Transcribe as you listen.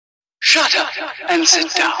Shut up and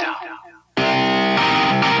sit down.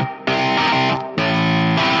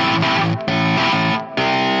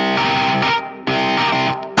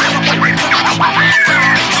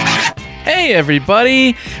 Hey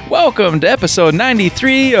everybody, welcome to episode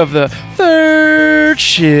 93 of the Third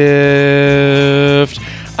Shift.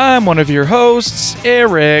 I'm one of your hosts,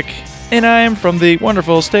 Eric, and I'm from the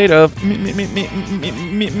wonderful state of Michigan.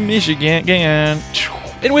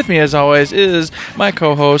 And with me, as always, is my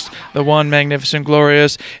co-host, the one magnificent,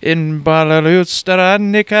 glorious,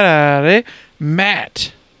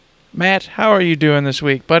 Matt. Matt, how are you doing this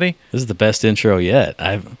week, buddy? This is the best intro yet.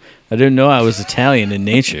 I didn't know I was Italian in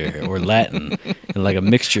nature, or Latin, and like a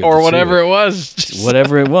mixture of or the whatever two. it was.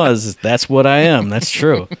 Whatever it was, that's what I am. That's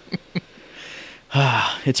true.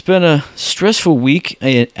 It's been a stressful week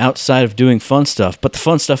outside of doing fun stuff, but the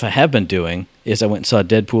fun stuff I have been doing is I went and saw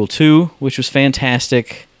Deadpool 2, which was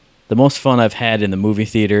fantastic. The most fun I've had in the movie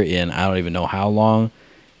theater in I don't even know how long,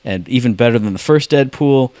 and even better than the first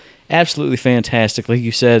Deadpool. Absolutely fantastic. Like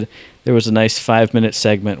you said, there was a nice 5-minute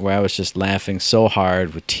segment where I was just laughing so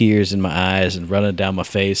hard with tears in my eyes and running down my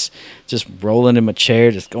face, just rolling in my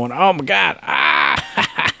chair, just going, oh my God,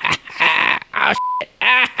 oh shit,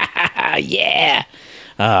 yeah.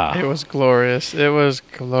 Oh. It was glorious. It was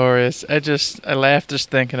glorious. I laughed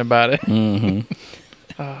just thinking about it. Mm-hmm.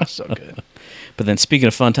 Oh, so good. But then speaking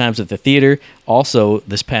of fun times at the theater, also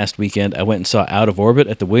this past weekend, I went and saw Out of Orbit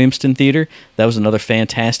at the Williamston Theater. That was another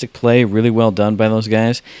fantastic play, really well done by those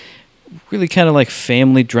guys. Really kind of like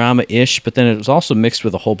family drama-ish, but then it was also mixed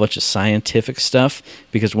with a whole bunch of scientific stuff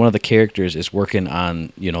because one of the characters is working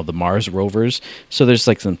on, the Mars rovers. So there's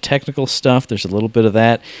like some technical stuff, there's a little bit of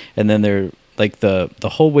that, and then there like the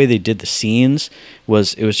whole way they did the scenes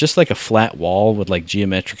was it was just like a flat wall with like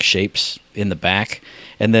geometric shapes in the back,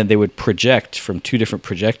 and then they would project from two different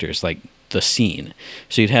projectors like the scene.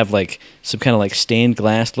 So you'd have like some kind of like stained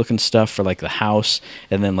glass looking stuff for like the house,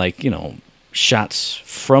 and then like shots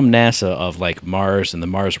from NASA of like Mars and the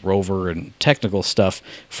Mars rover and technical stuff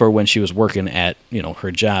for when she was working at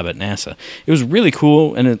her job at NASA. It was really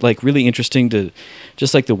cool and it like really interesting to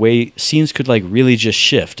just like the way scenes could like really just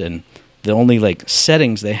shift, and the only like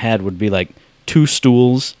settings they had would be like 2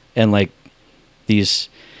 stools and like these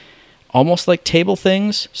almost like table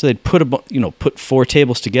things. So they'd put put 4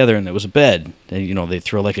 tables together and it was a bed. And they'd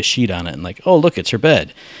throw like a sheet on it and like, oh look, it's her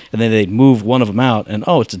bed. And then they'd move one of them out and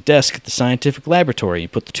oh, it's a desk at the scientific laboratory. You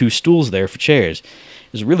put the 2 stools there for chairs.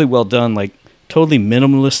 It was really well done, like totally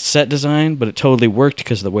minimalist set design, but it totally worked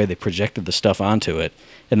because of the way they projected the stuff onto it.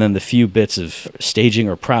 And then the few bits of staging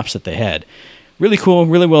or props that they had. Really cool,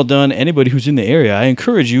 really well done. Anybody who's in the area, I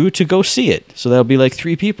encourage you to go see it. So that'll be like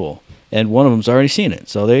 3 people. And one of them's already seen it.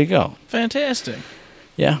 So there you go. Fantastic.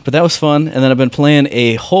 Yeah, but that was fun. And then I've been playing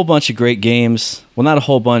a whole bunch of great games. Well, not a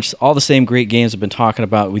whole bunch. All the same great games I've been talking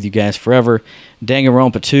about with you guys forever.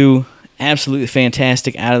 Danganronpa 2, absolutely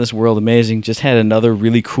fantastic, out of this world, amazing. Just had another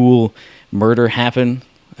really cool murder happen.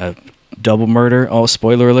 A double murder. Oh,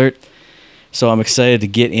 spoiler alert. So I'm excited to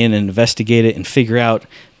get in and investigate it and figure out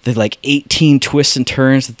the like 18 twists and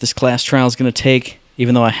turns that this class trial is going to take,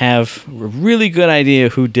 even though I have a really good idea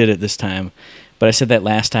who did it this time. But I said that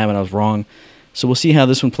last time and I was wrong. So we'll see how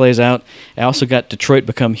this one plays out. I also got Detroit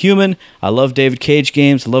Become Human. I love David Cage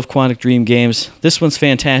games. I love Quantic Dream games. This one's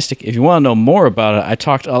fantastic. If you want to know more about it, I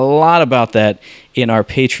talked a lot about that in our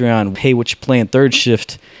Patreon Hey What You Playing Third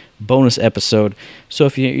Shift bonus episode. So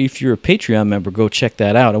if you're a Patreon member, go check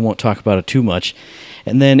that out. I won't talk about it too much.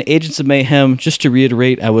 And then Agents of Mayhem, just to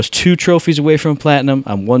reiterate, I was 2 trophies away from Platinum.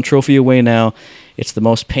 I'm 1 trophy away now. It's the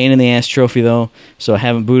most pain-in-the-ass trophy, though, so I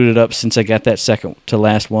haven't booted it up since I got that second to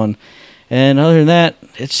last one. And other than that,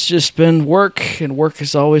 it's just been work, and work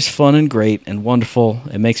is always fun and great and wonderful.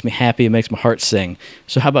 It makes me happy. It makes my heart sing.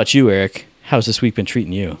 So how about you, Eric? How's this week been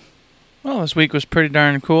treating you? Well, this week was pretty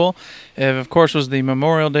darn cool. It, of course, was the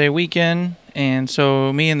Memorial Day weekend, and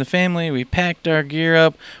so me and the family, we packed our gear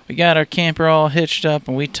up, we got our camper all hitched up,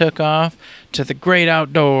 and we took off to the great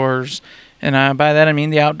outdoors. And by that I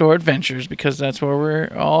mean the outdoor adventures, because that's where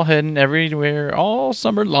we're all heading everywhere all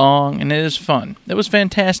summer long, and it is fun. It was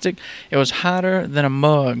fantastic. It was hotter than a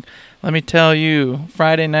mug. Let me tell you,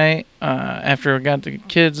 Friday night, after I got the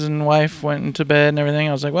kids and wife went into bed and everything,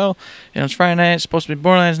 I was like, well, it's Friday night, it's supposed to be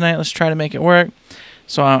Borderlands night, let's try to make it work.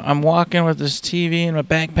 So I'm walking with this TV and my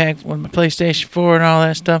backpack with my PlayStation 4 and all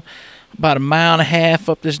that stuff, about 1.5 miles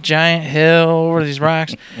up this giant hill over these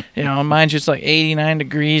rocks. Mind you, it's like 89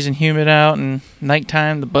 degrees and humid out, and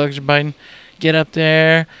nighttime, the bugs are biting. Get up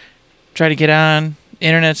there, try to get on.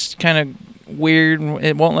 Internet's kind of weird,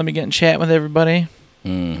 it won't let me get in chat with everybody.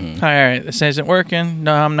 Mm-hmm. All right, this isn't working.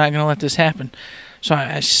 No, I'm not going to let this happen. So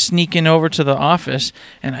I sneak in over to the office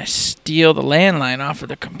and I steal the landline off of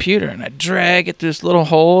the computer and I drag it through this little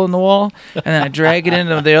hole in the wall and then I drag it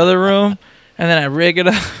into the other room and then I rig it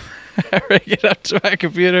up. I rig it up to my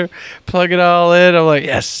computer, plug it all in. I'm like,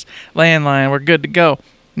 yes, landline, we're good to go.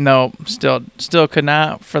 No, still could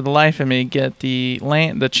not for the life of me get the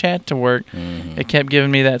chat to work. Mm-hmm. It kept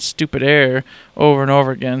giving me that stupid error over and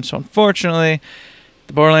over again. So unfortunately,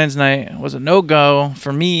 the Borderlands night was a no-go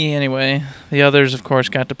for me anyway. The others, of course,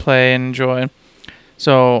 got to play and enjoy.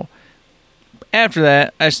 So after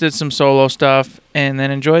that, I just did some solo stuff and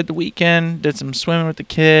then enjoyed the weekend. Did some swimming with the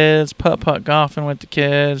kids, putt-putt golfing with the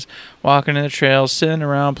kids, walking in the trails, sitting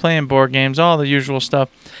around, playing board games, all the usual stuff.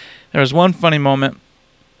 There was one funny moment,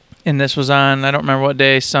 and this was on, I don't remember what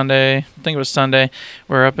day, Sunday. I think it was Sunday.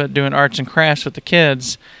 We're up at doing arts and crafts with the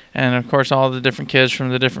kids. And, of course, all the different kids from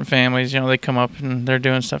the different families, they come up and they're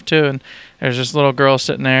doing stuff, too. And there's this little girl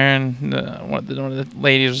sitting there, and one of the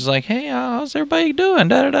ladies was like, hey, how's everybody doing?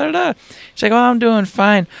 Da-da-da-da-da. She's like, oh, I'm doing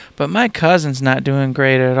fine, but my cousin's not doing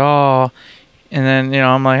great at all. And then,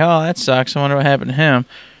 I'm like, oh, that sucks. I wonder what happened to him.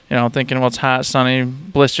 Thinking, well, it's hot, sunny,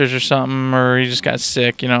 blisters or something, or he just got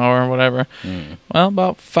sick, or whatever. Mm. Well,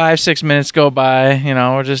 about 5-6 minutes go by,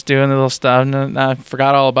 we're just doing the little stuff, and I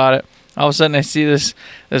forgot all about it. All of a sudden, I see this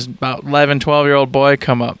about 11, 12-year-old boy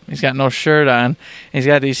come up. He's got no shirt on. He's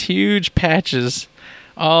got these huge patches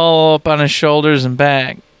all up on his shoulders and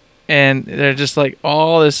back, and they're just like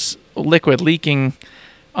all this liquid leaking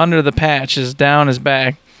under the patches down his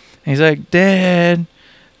back. And he's like, Dad,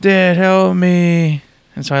 help me.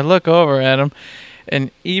 And so I look over at him,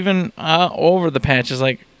 and even over the patches,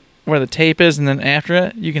 like where the tape is, and then after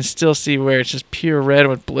it, you can still see where it's just pure red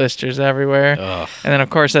with blisters everywhere. Ugh. And then,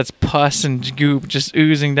 of course, that's pus and goop just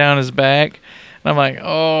oozing down his back. And I'm like,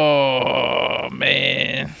 oh,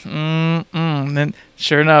 man. And then,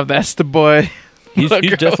 sure enough, that's the boy. He's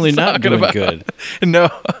definitely not doing good. No,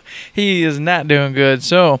 he is not doing good.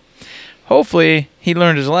 So hopefully he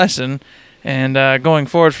learned his lesson. And going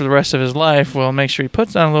forward for the rest of his life, we'll make sure he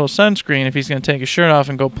puts on a little sunscreen if he's going to take his shirt off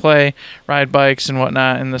and go play, ride bikes and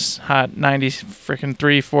whatnot in this hot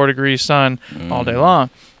 4 degrees sun all day long.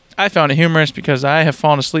 I found it humorous because I have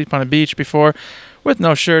fallen asleep on a beach before with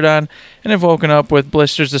no shirt on and have woken up with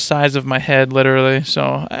blisters the size of my head, literally.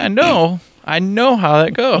 So I know how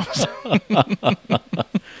that goes.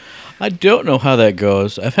 I don't know how that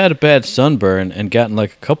goes. I've had a bad sunburn and gotten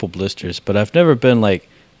like a couple blisters, but I've never been like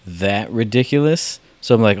that ridiculous.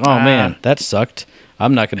 So I'm like, oh man, that sucked.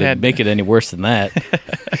 I'm not going to make it any worse than that.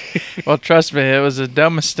 Well, trust me, it was a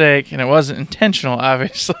dumb mistake and it wasn't intentional,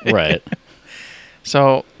 obviously. Right.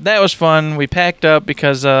 So that was fun. We packed up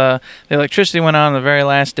because the electricity went on the very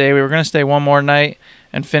last day. We were going to stay one more night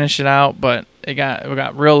and finish it out, but we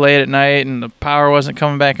got real late at night and the power wasn't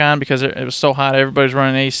coming back on because it was so hot. Everybody's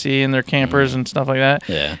running AC in their campers and stuff like that.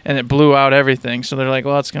 Yeah. And it blew out everything. So they're like,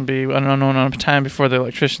 well, it's going to be an unknown amount of time before the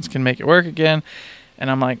electricians can make it work again.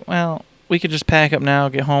 And I'm like, well, we could just pack up now,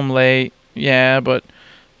 get home late. Yeah, but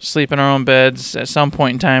sleep in our own beds at some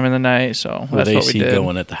point in time in the night. So that's what we did. With AC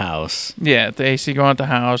going at the house. Yeah, the AC going at the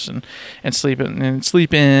house and sleep in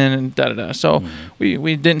and da-da-da. So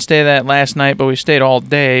we didn't stay that last night, but we stayed all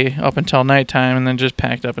day up until nighttime and then just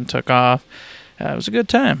packed up and took off. It was a good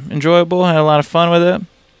time. Enjoyable. Had a lot of fun with it.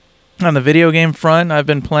 On the video game front, I've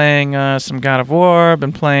been playing some God of War. I've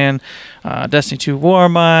been playing Destiny 2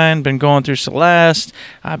 Warmind. Been going through Celeste.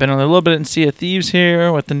 I've been a little bit in Sea of Thieves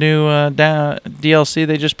here with the new DLC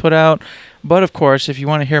they just put out. But, of course, if you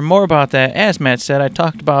want to hear more about that, as Matt said, I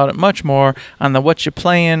talked about it much more on the What You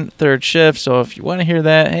Playing third shift. So if you want to hear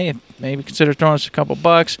that, hey, maybe consider throwing us a couple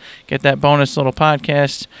bucks. Get that bonus little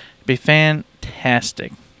podcast. It'd be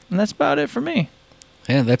fantastic. And that's about it for me.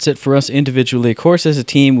 Yeah, that's it for us individually. Of course, as a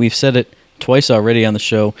team, we've said it twice already on the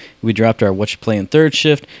show. We dropped our What You Playing third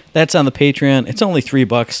shift. That's on the Patreon. It's only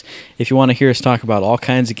 $3 if you want to hear us talk about all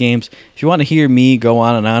kinds of games. If you want to hear me go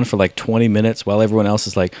on and on for like 20 minutes while everyone else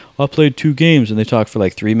is like, I played 2 games, and they talk for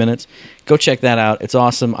like 3 minutes, go check that out. It's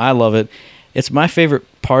awesome. I love it. It's my favorite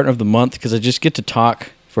part of the month because I just get to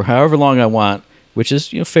talk for however long I want, which is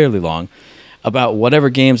fairly long, about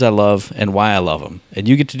whatever games I love and why I love them. And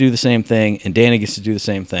you get to do the same thing, and Danny gets to do the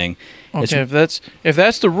same thing. Okay, if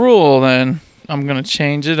that's the rule, then I'm going to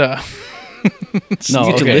change it up. No,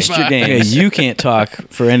 you get to list your games. You can't talk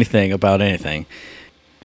for anything about anything.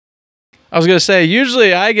 I was going to say,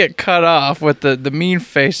 usually I get cut off with the mean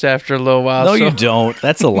face after a little while. No, you don't.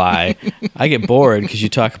 That's a lie. I get bored because you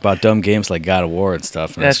talk about dumb games like God of War and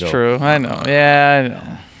stuff. And that's true. I know. Yeah, I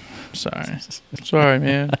know. Sorry,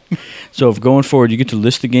 man. So if going forward, you get to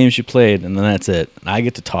list the games you played, and then that's it. And I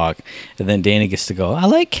get to talk, and then Danny gets to go, I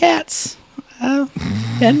like cats.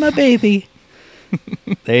 And my baby.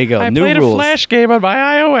 There you go. I New played rules. a Flash game on my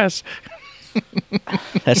iOS.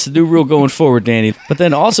 That's the new rule going forward, Danny. But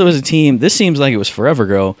then also as a team, this seems like it was forever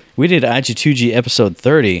ago. We did IG2G episode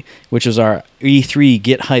 30, which was our E3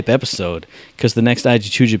 Get Hype episode, because the next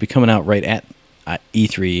IG2G will be coming out right at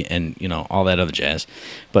E3 and, all that other jazz.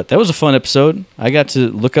 But that was a fun episode. I got to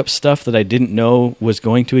look up stuff that I didn't know was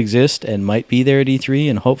going to exist and might be there at E3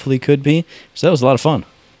 and hopefully could be. So that was a lot of fun.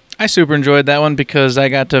 I super enjoyed that one because I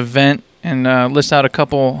got to vent and list out a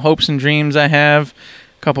couple hopes and dreams I have.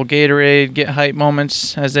 Couple Gatorade get hype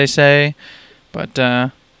moments, as they say, but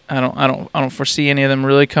I don't foresee any of them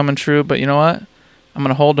really coming true. But you know what? I'm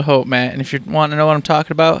gonna hold the hope, Matt. And if you want to know what I'm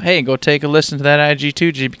talking about, hey, go take a listen to that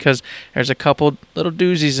IG2G because there's a couple little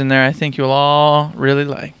doozies in there I think you'll all really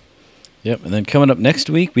like. Yep. And then coming up next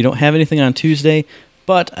week, we don't have anything on Tuesday,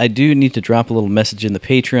 but I do need to drop a little message in the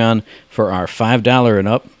Patreon for our $5 and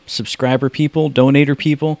up subscriber people, donator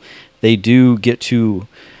people. They do get to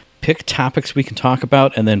pick topics we can talk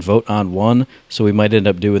about and then vote on one. So we might end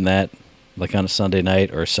up doing that like on a Sunday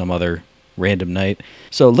night or some other random night.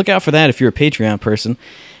 So look out for that if you're a Patreon person.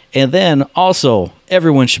 And then also,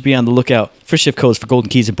 everyone should be on the lookout for shift codes for Golden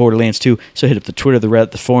Keys and Borderlands 2. So hit up the Twitter, the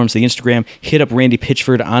Reddit, the forums, the Instagram. Hit up Randy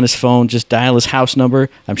Pitchford on his phone. Just dial his house number.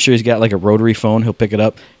 I'm sure he's got like a rotary phone. He'll pick it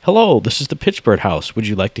up. Hello, this is the Pitchbird house. Would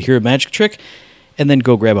you like to hear a magic trick? And then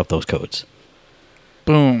go grab up those codes.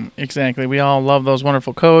 Boom. Exactly. We all love those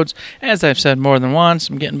wonderful codes. As I've said more than once,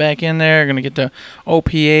 I'm getting back in there. Going to get to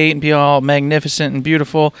OP8 and be all magnificent and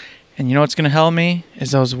beautiful. And you know what's going to help me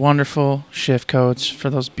is those wonderful shift codes for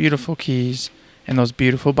those beautiful keys and those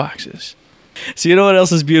beautiful boxes. So you know what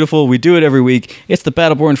else is beautiful? We do it every week. It's the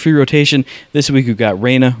Battleborn free rotation. This week we've got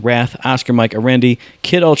Reyna, Wrath, Oscar, Mike, Arendi,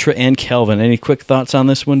 Kid Ultra, and Kelvin. Any quick thoughts on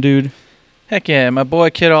this one, dude? Heck yeah, my boy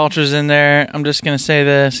Kid Ultra's in there. I'm just going to say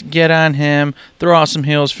this. Get on him. Throw out some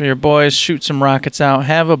heals for your boys. Shoot some rockets out.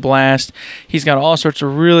 Have a blast. He's got all sorts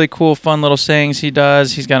of really cool, fun little sayings he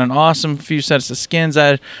does. He's got an awesome few sets of skins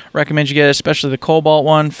I'd recommend you get, especially the Cobalt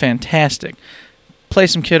one. Fantastic. Play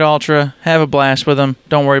some Kid Ultra. Have a blast with him.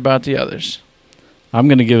 Don't worry about the others. I'm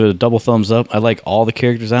going to give it a double thumbs up. I like all the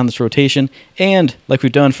characters on this rotation. And like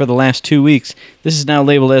we've done for the last 2 weeks, this is now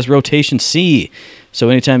labeled as Rotation C. So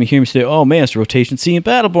anytime you hear me say, oh man, it's Rotation C in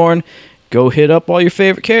Battleborn, go hit up all your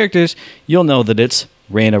favorite characters. You'll know that it's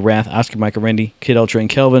Reyna, Wrath, Oscar, Mike, Arendi, Kid Ultra, and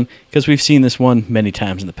Kelvin, because we've seen this one many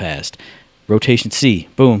times in the past. Rotation C.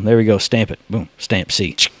 Boom. There we go. Stamp it. Boom. Stamp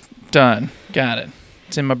C. Done. Got it.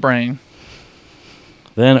 It's in my brain.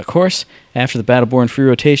 Then, of course, after the Battleborn free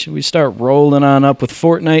rotation, we start rolling on up with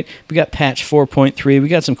Fortnite. We got patch 4.3. We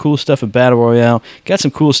got some cool stuff in Battle Royale. Got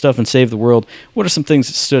some cool stuff in Save the World. What are some things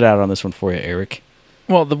that stood out on this one for you, Eric?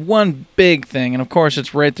 Well, the one big thing, and of course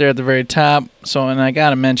it's right there at the very top, and I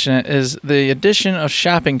gotta mention it, is the addition of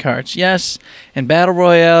shopping carts. Yes, in Battle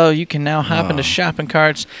Royale, you can now hop into shopping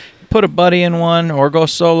carts, put a buddy in one, or go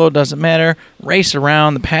solo, doesn't matter. Race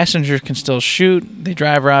around, the passengers can still shoot. The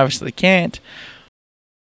driver obviously can't.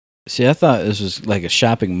 See, I thought this was like a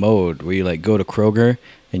shopping mode where you like go to Kroger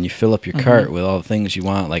and you fill up your cart with all the things you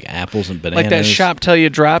want, like apples and bananas. Like that Shop Till You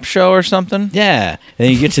Drop show or something? Yeah. And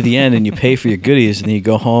then you get to the end and you pay for your goodies and then you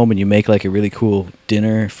go home and you make like a really cool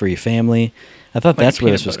dinner for your family. I thought Like that's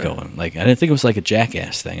where this peanut was butter. going. Like, I didn't think it was like a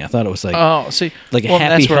Jackass thing. I thought it was like like a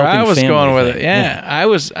happy, that's where I helping was family going with thing. it. Yeah,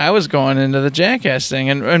 I was going into the Jackass thing,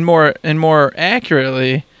 and more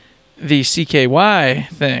accurately, the CKY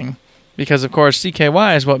thing. Because, of course,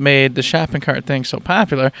 CKY is what made the shopping cart thing so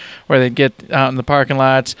popular, where they'd get out in the parking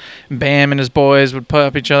lots, Bam and his boys would put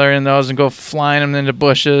up each other in those and go flying them into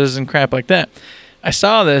bushes and crap like that. I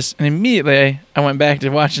saw this, and immediately I went back to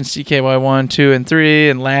watching CKY 1, 2, and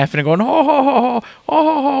 3 and laughing and going, oh,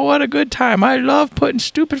 what a good time. I love putting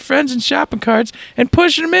stupid friends in shopping carts and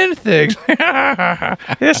pushing them into things.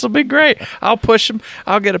 This will be great. I'll push them.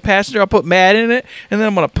 I'll get a passenger. I'll put Matt in it, and then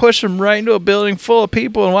I'm going to push them right into a building full of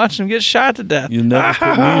people and watch them get shot to death. You never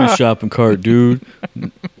put me in a shopping cart, dude.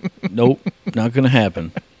 Nope, not going to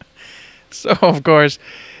happen. So, of course,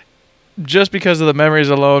 just because of the memories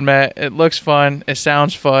alone, Matt, it looks fun. It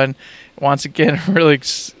sounds fun. Once again, a really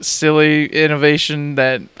silly innovation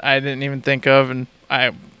that I didn't even think of, and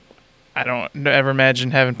I don't ever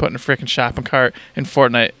imagine having put in a freaking shopping cart in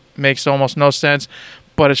Fortnite. Makes almost no sense,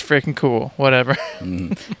 but it's freaking cool. Whatever.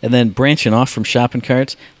 And then branching off from shopping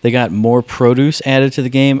carts, they got more produce added to the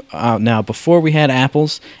game. Now, before we had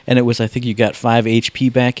apples, and it was, I think you got 5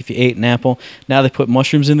 HP back if you ate an apple. Now they put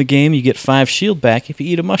mushrooms in the game. You get 5 shield back if you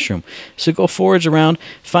eat a mushroom. So go forage around,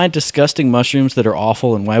 find disgusting mushrooms that are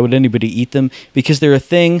awful, and why would anybody eat them? Because they're a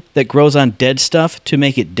thing that grows on dead stuff to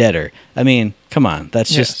make it deader. I mean, come on.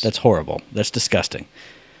 That's horrible. That's disgusting.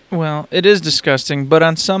 Well, it is disgusting, but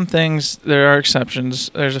on some things, there are exceptions.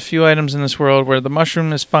 There's a few items in this world where the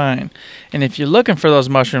mushroom is fine. And if you're looking for those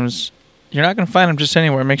mushrooms, you're not going to find them just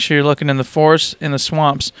anywhere. Make sure you're looking in the forests, in the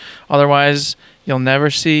swamps. Otherwise, you'll never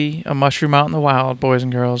see a mushroom out in the wild, boys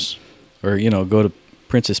and girls. Or, go to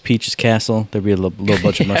Princess Peach's castle. There'll be a little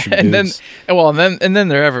bunch of mushroom dudes. And then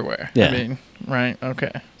they're everywhere. Yeah. I mean, right,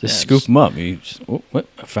 okay. Just scoop them up. I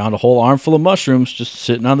found a whole armful of mushrooms just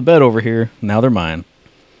sitting on the bed over here. Now they're mine.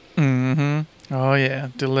 Mm-hmm. Oh, yeah.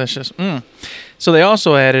 Delicious. So they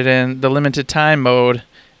also added in the limited time mode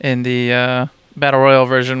in the Battle Royale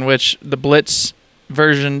version, which the Blitz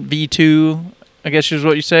version V2, I guess is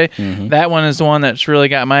what you say. Mm-hmm. That one is the one that's really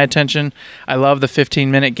got my attention. I love the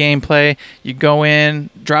 15-minute gameplay. You go in,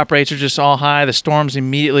 drop rates are just all high. The storm's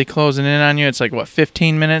immediately closing in on you. It's like,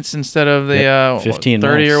 15 minutes instead of the 15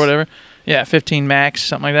 30 max. or whatever? Yeah, 15 max,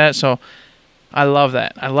 something like that. So I love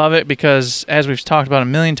that. I love it because, as we've talked about a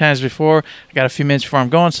million times before, I got a few minutes before I'm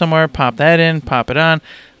going somewhere, pop that in, pop it on.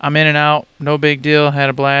 I'm in and out, no big deal, had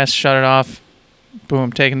a blast, shut it off,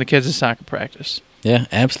 boom, taking the kids to soccer practice. Yeah,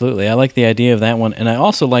 absolutely. I like the idea of that one, and I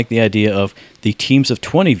also like the idea of the Teams of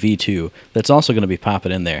 20 V2 that's also going to be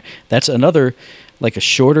popping in there. That's another, like a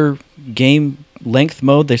shorter game length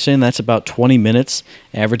mode. They're saying that's about 20 minutes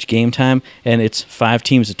average game time, and it's 5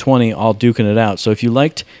 teams of 20 all duking it out. So if you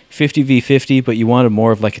liked 50v50 but you wanted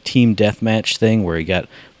more of like a team deathmatch thing where you got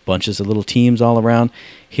bunches of little teams all around,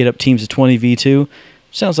 hit up Teams of 20 V2.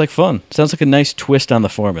 Sounds like fun. Sounds like a nice twist on the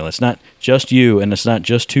formula. It's not just you and it's not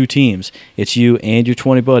just 2 teams. It's you and your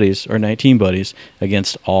 20 buddies or 19 buddies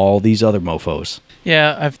against all these other mofos.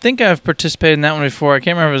 Yeah, I think I've participated in that one before. I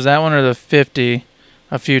can't remember if it was that one or the 50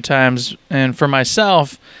 a few times. And for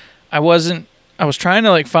myself, I was trying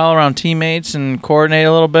to follow around teammates and coordinate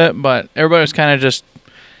a little bit, but everybody was kind of just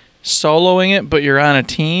soloing it, but you're on a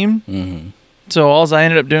team. Mm-hmm. So all I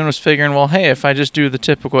ended up doing was figuring, well, hey, if I just do the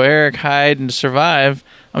typical Eric, hide, and survive,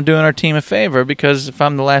 I'm doing our team a favor because if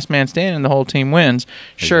I'm the last man standing, the whole team wins.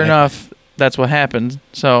 Sure enough, that's what happened.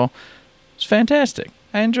 So it's fantastic.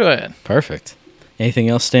 I enjoy it. Perfect. Anything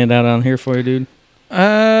else stand out on here for you, dude?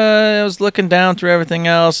 I was looking down through everything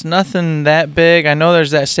else. Nothing that big. I know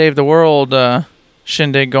there's that Save the World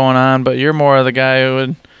shindig going on, but you're more of the guy who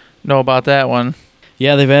would know about that one.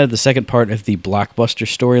 Yeah, they've added the second part of the Blockbuster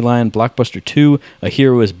storyline, Blockbuster 2, A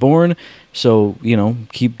Hero is Born. So,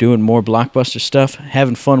 keep doing more Blockbuster stuff,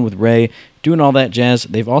 having fun with Ray, doing all that jazz.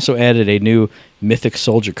 They've also added a new Mythic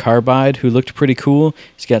Soldier Carbide who looked pretty cool.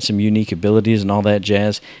 He's got some unique abilities and all that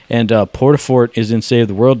jazz. And Portafort is in Save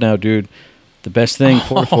the World now, dude. The best thing,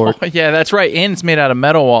 Portafort. Oh, yeah, that's right. And it's made out of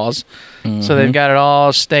metal walls. Mm-hmm. So they've got it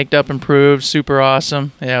all staked up, improved, super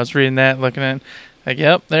awesome. Yeah, I was reading that, looking at it.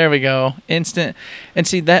 Yep, there we go. Instant. And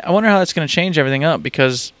see, that I wonder how that's going to change everything up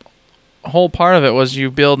because a whole part of it was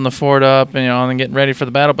you building the fort up and, and getting ready for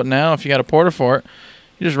the battle. But now if you got a Portafort,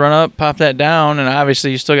 you just run up, pop that down, and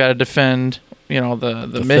obviously you still got to defend,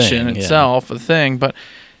 the mission thing, itself, the thing. But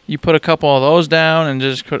you put a couple of those down and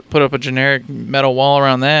just put up a generic metal wall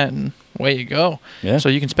around that, and away you go. Yeah. So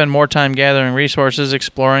you can spend more time gathering resources,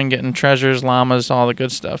 exploring, getting treasures, llamas, all the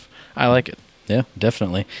good stuff. I like it. Yeah,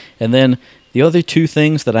 definitely. And then the other 2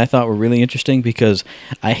 things that I thought were really interesting because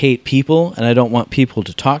I hate people and I don't want people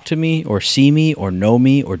to talk to me or see me or know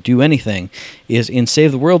me or do anything is in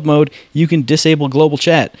Save the World mode, you can disable global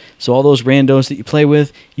chat. So all those randos that you play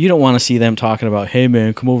with, you don't want to see them talking about, hey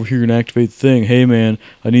man, come over here and activate the thing. Hey man,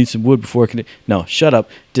 I need some wood before I can... No, shut up.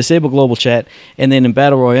 Disable global chat. And then in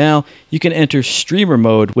Battle Royale, you can enter streamer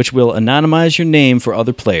mode, which will anonymize your name for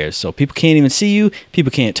other players. So people can't even see you.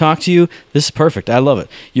 People can't talk to you. This is perfect. I love it.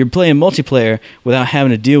 You're playing multiplayer without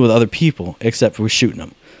having to deal with other people except for shooting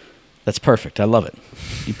them. That's perfect. I love it.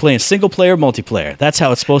 You're playing single-player multiplayer. That's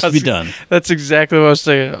how it's supposed to be done. That's exactly what I was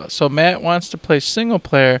saying. So Matt wants to play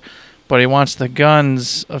single-player, but he wants the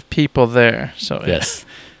guns of people there. So yes.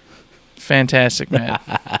 Fantastic, Matt.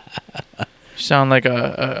 You sound like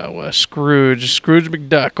a Scrooge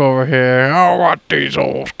McDuck over here. Oh, what these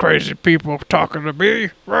old crazy people talking to me?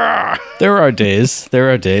 Rah. There are days.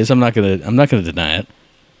 I'm not gonna deny it.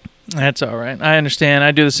 That's all right. I understand.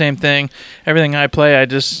 I do the same thing. Everything I play, I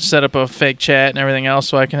just set up a fake chat and everything else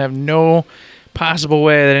so I can have no possible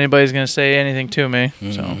way that anybody's going to say anything to me.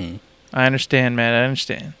 Mm-hmm. So I understand, Matt. I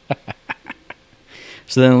understand.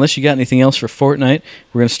 So then, unless you got anything else for Fortnite,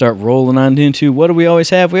 we're going to start rolling on into what do we always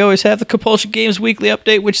have? We always have the Compulsion Games Weekly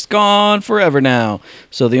Update, which is gone forever now.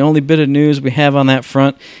 So the only bit of news we have on that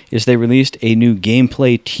front is they released a new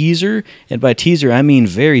gameplay teaser. And by teaser, I mean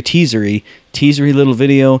very teasery little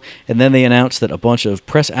video. And then they announced that a bunch of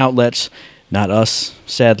press outlets, not us,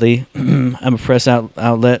 sadly, I'm a press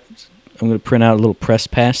outlet. I'm going to print out a little press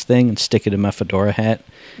pass thing and stick it in my fedora hat.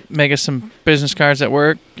 Make us some business cards at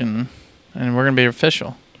work, and we're going to be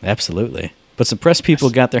official. Absolutely. But some press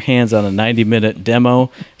people got their hands on a 90-minute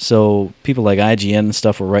demo, so people like IGN and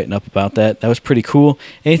stuff were writing up about that. That was pretty cool.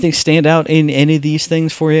 Anything stand out in any of these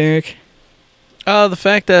things for you, Eric? The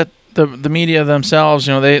fact that the media themselves,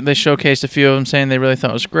 they showcased a few of them saying they really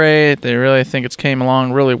thought it was great, they really think it's came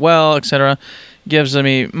along really well, etc., gives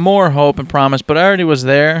me more hope and promise. But I already was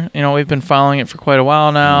there. We've been following it for quite a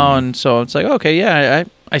while now, and so it's like, okay, yeah,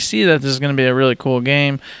 I see that this is going to be a really cool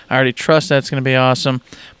game. I already trust that it's going to be awesome.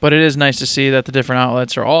 But it is nice to see that the different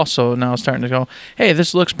outlets are also now starting to go, hey,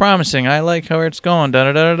 this looks promising. I like how it's going.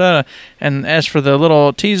 Da-da-da-da-da. And as for the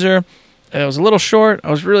little teaser, it was a little short. I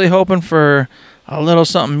was really hoping for a little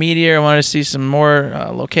something meatier. I wanted to see some more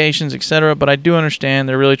locations, etc. But I do understand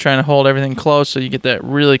they're really trying to hold everything close so you get that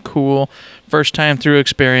really cool first time through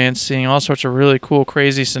experience, seeing all sorts of really cool,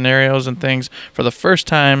 crazy scenarios and things for the first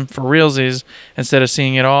time for realsies, instead of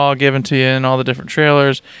seeing it all given to you in all the different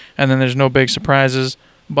trailers, and then there's no big surprises.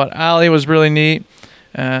 But Ollie was really neat.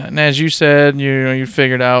 And as you said, you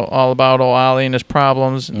figured out all about old Ollie and his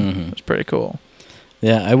problems. Mm-hmm. It's pretty cool.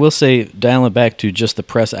 Yeah, I will say, dialing it back to just the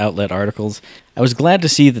press outlet articles, I was glad to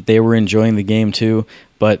see that they were enjoying the game too,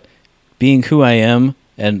 but being who I am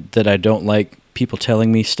and that I don't like people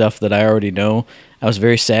telling me stuff that I already know, I was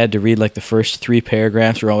very sad to read like the first 3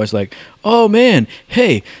 paragraphs were always like, oh man,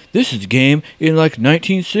 hey, this is a game in like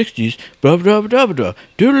 1960s, blah, blah, blah, blah, blah,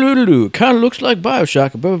 doodle-doodle-doo, kind of looks like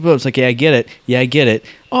Bioshock, blah, blah, blah. It's like, yeah, I get it.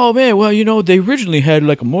 Oh man, well, they originally had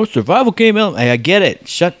like a more survival game element. I get it.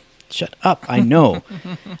 Shut up. I know.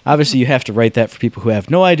 Obviously, you have to write that for people who have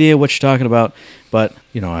no idea what you're talking about. But,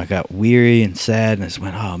 I got weary and sad, and I just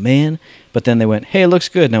went, oh, man. But then they went, hey, it looks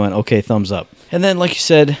good. And I went, okay, thumbs up. And then, like you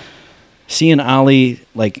said, seeing Ollie,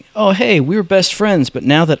 like, oh, hey, we were best friends, but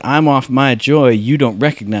now that I'm off my joy, you don't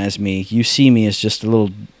recognize me. You see me as just a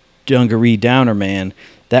little dungaree downer man.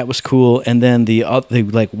 That was cool. And then the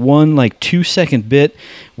 2-second bit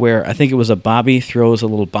where I think it was a Bobby throws a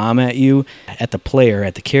little bomb at you, at the player,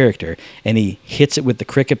 at the character, and he hits it with the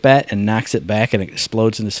cricket bat and knocks it back and it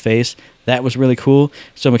explodes in his face. That was really cool.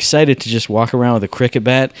 So I'm excited to just walk around with a cricket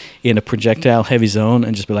bat in a projectile heavy zone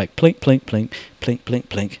and just be like, plink, plink, plink, plink, plink,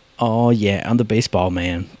 plink. Oh, yeah, I'm the baseball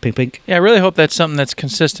man. Pink, pink. Yeah, I really hope that's something that's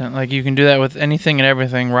consistent. Like, you can do that with anything and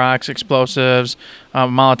everything, rocks, explosives,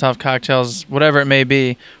 Molotov cocktails, whatever it may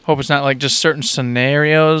be. Hope it's not like just certain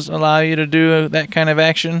scenarios allow you to do that kind of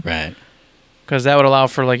action. Right. Because that would allow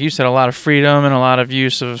for, like you said, a lot of freedom and a lot of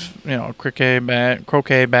use of, croquet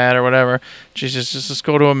bat or whatever. Jesus, just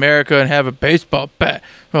go to America and have a baseball bat.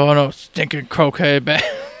 Oh, no, stinking croquet bat.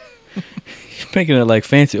 Making it like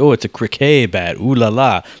fancy. Oh, it's a cricket bat. Ooh la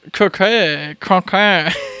la. Croquet.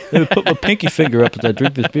 Let me put my pinky finger up as I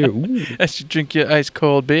drink this beer. Ooh. I should drink your ice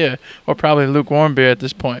cold beer, or probably lukewarm beer at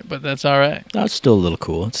this point, but that's all right. No, it's still a little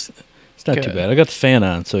cool. It's not too bad. I got the fan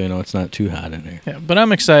on, so it's not too hot in here. Yeah, but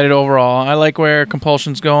I'm excited overall. I like where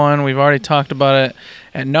Compulsion's going. We've already talked about it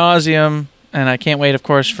ad nauseum, and I can't wait, of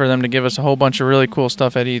course, for them to give us a whole bunch of really cool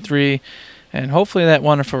stuff at E3, and hopefully that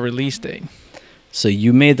wonderful release date. So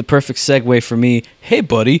you made the perfect segue for me. Hey,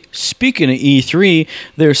 buddy, speaking of E3,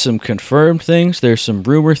 there's some confirmed things, there's some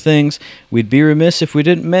rumor things. We'd be remiss if we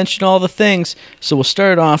didn't mention all the things. So we'll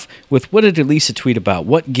start off with, what did Elisa tweet about?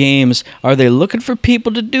 What games are they looking for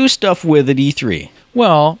people to do stuff with at E3?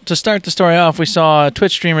 Well, to start the story off, we saw a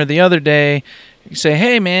Twitch streamer the other day say,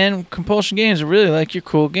 hey, man, Compulsion Games, I really like your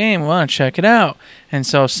cool game. I want to check it out. And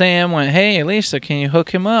so Sam went, hey, Lisa, can you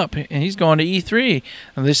hook him up? And he's going to E3.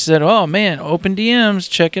 And Lisa said, oh, man, open DMs,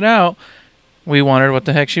 check it out. We wondered what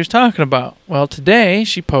the heck she was talking about. Well, today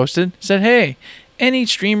she posted, said, hey, any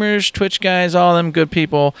streamers, Twitch guys, all them good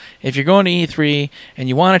people, if you're going to E3 and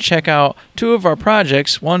you want to check out 2 of our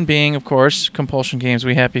projects, one being, of course, Compulsion Games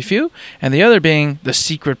We Happy Few, and the other being the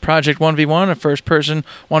Secret Project 1v1, a first-person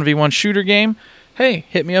 1v1 shooter game, hey,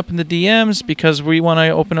 hit me up in the DMs because we want to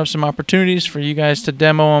open up some opportunities for you guys to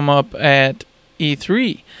demo them up at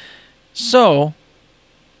E3. So,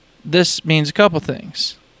 this means a couple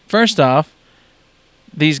things. First off,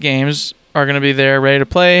 these games are going to be there ready to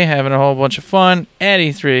play, having a whole bunch of fun at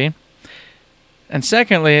E3. And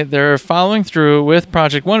secondly, they're following through with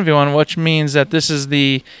Project 1v1, which means that this is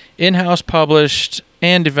the in-house published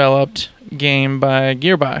and developed game by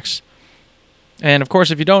Gearbox. And of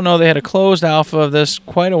course, if you don't know, they had a closed alpha of this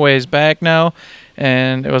quite a ways back now,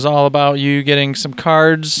 and it was all about you getting some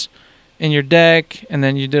cards in your deck, and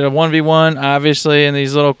then you did a 1v1, obviously, in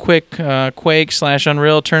these little quick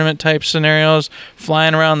Quake/Unreal tournament type scenarios,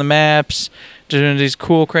 flying around the maps, doing these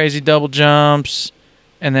cool, crazy double jumps,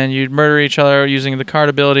 and then you'd murder each other using the card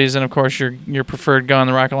abilities, and of course your preferred gun,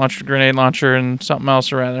 the rocket launcher, grenade launcher, and something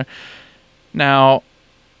else or rather. Now,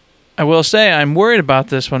 I will say I'm worried about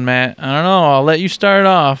this one, Matt. I don't know. I'll let you start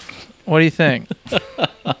off. What do you think?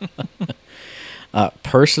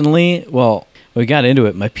 Personally, well, when we got into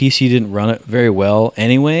it, my PC didn't run it very well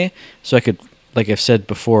anyway, so I could, like I've said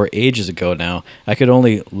before ages ago now, I could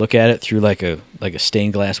only look at it through like a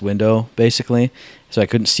stained glass window, basically, so I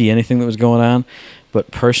couldn't see anything that was going on. But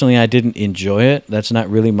personally, I didn't enjoy it. That's not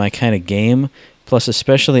really my kind of game. Plus,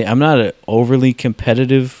 especially, I'm not an overly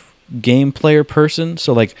competitive game player person,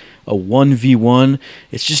 so like a 1v1,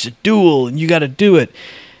 it's just a duel and you got to do it.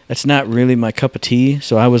 That's not really my cup of tea.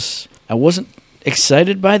 So I wasn't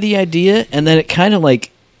excited by the idea, and then it kind of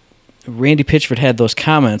like Randy Pitchford had those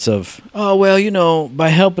comments of, oh, well, you know, by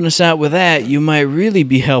helping us out with that, you might really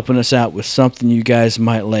be helping us out with something you guys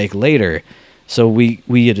might like later. So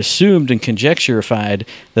we had assumed and conjecturified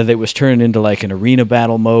that it was turned into like an arena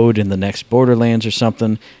battle mode in the next Borderlands or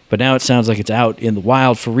something, but now it sounds like it's out in the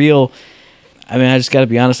wild for real. I mean, I just got to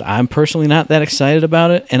be honest, I'm personally not that excited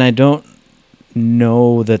about it, and I don't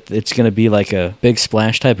know that it's going to be like a big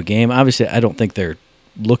splash type of game. Obviously, I don't think they're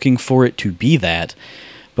looking for it to be that,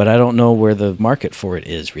 but I don't know where the market for it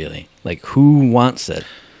is really. Like, who wants it?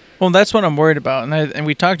 Well, that's what I'm worried about, and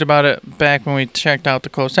we talked about it back when we checked out the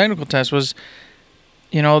closed technical test. Was,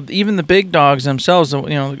 you know, even the big dogs themselves, you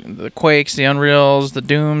know, the Quakes, the Unreals, the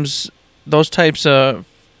Dooms, those types of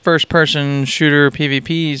first-person shooter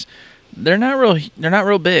PvPs, they're not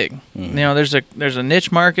real big. You know, there's a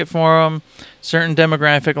niche market for them. Certain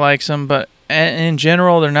demographic likes them, but in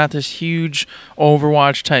general, they're not this huge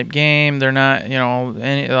Overwatch type game. They're not, you know,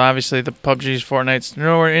 obviously the PUBGs,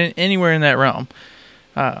 Fortnites, anywhere in that realm.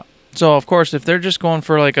 So of course, if they're just going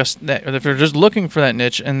for like if they're just looking for that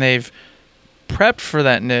niche and they've prepped for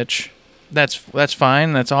that niche, that's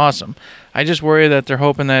fine. That's awesome. I just worry that they're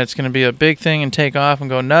hoping that it's going to be a big thing and take off and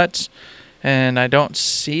go nuts. And I don't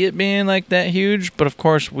see it being like that huge, but of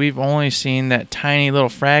course we've only seen that tiny little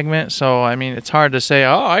fragment. So I mean, it's hard to say,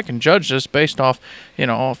 oh, I can judge this based off, you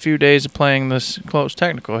know, a few days of playing this closed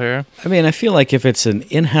technical here. I mean, I feel like if it's an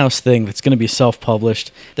in-house thing that's going to be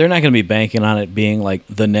self-published, they're not going to be banking on it being like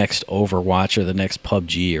the next Overwatch or the next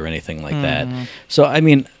PUBG or anything like that. So I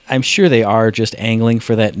mean, I'm sure they are just angling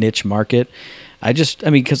for that niche market.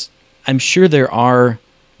 Because I'm sure there are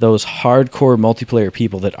those hardcore multiplayer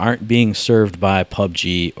people that aren't being served by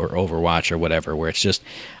PUBG or Overwatch or whatever, where it's just,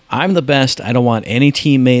 I'm the best, I don't want any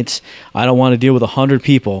teammates, I don't want to deal with 100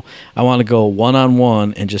 people, I want to go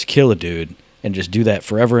one-on-one and just kill a dude, and just do that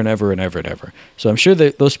forever and ever and ever and ever. So I'm sure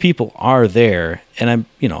that those people are there, and I'm,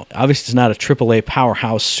 you know, obviously it's not a AAA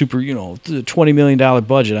powerhouse, super, you know, $20 million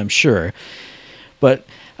budget, I'm sure, but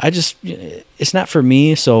it's not for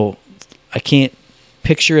me, so I can't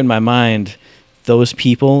picture in my mind those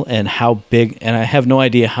people and how big, and I have no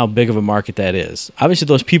idea how big of a market that is. Obviously,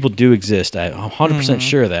 those people do exist. I'm 100%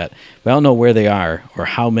 sure of that, but I don't know where they are or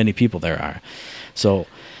how many people there are. So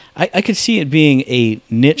I could see it being a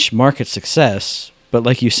niche market success, but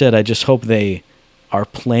like you said, I just hope they are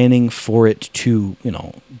planning for it to, you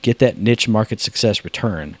know, get that niche market success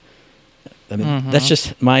return. I mean, that's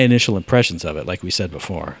just my initial impressions of it, like we said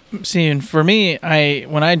before. See, and for me,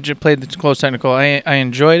 when I played the closed technical, I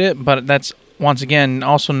enjoyed it, but that's, once again,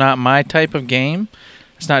 also not my type of game.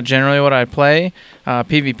 It's not generally what I play.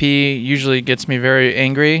 PvP usually gets me very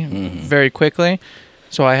angry very quickly,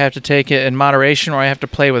 so I have to take it in moderation, or I have to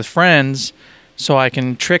play with friends so I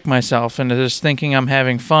can trick myself into just thinking I'm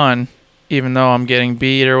having fun, even though I'm getting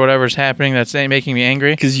beat or whatever's happening that's making me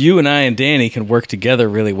angry. Because you and I and Danny can work together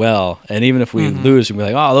really well, and even if we lose, we'll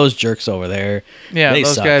be like, oh, those jerks over there,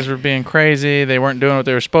 those suck. Guys were being crazy. They weren't doing what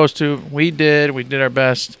they were supposed to. We did our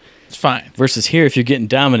best. It's fine. Versus here, if you're getting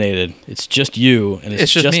dominated, it's just you, and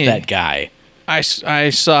it's just me. That guy. I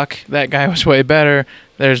suck. That guy was way better.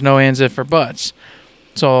 There's no ands, if, or buts.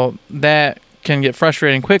 So that can get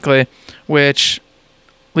frustrating quickly, which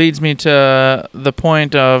leads me to the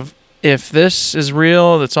point of, if this is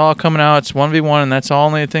real, that's all coming out, it's 1v1, and that's the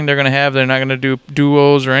only thing they're going to have, they're not going to do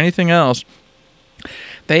duos or anything else,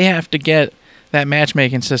 they have to get that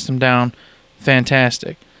matchmaking system down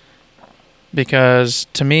fantastic. because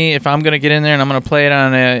to me, if I'm going to get in there and I'm going to play it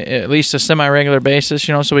on at least a semi-regular basis,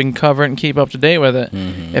 so we can cover it and keep up to date with it.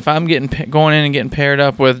 Mm-hmm. If I'm going in and getting paired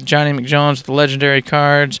up with Johnny McJones with the legendary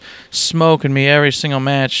cards, smoking me every single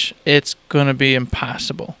match, it's going to be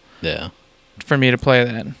impossible for me to play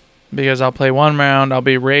that, because I'll play one round, I'll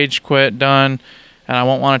be rage quit, done, and I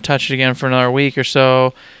won't want to touch it again for another week or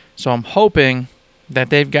so. So I'm hoping that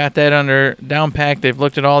they've got that under down pack. They've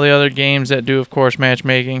looked at all the other games that do, of course,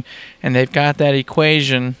 matchmaking, and they've got that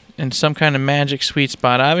equation in some kind of magic sweet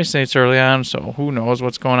spot. Obviously, it's early on, so who knows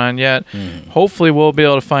what's going on yet. Hopefully, we'll be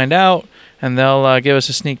able to find out, and they'll give us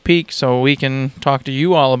a sneak peek so we can talk to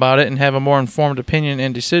you all about it and have a more informed opinion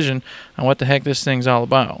and decision on what the heck this thing's all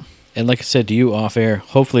about. And like I said to you off air,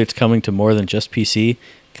 hopefully it's coming to more than just PC.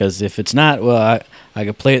 Because if it's not, well, I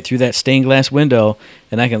can play it through that stained glass window,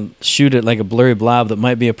 and I can shoot it like a blurry blob that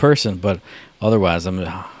might be a person. But otherwise, I'm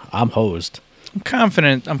hosed. I'm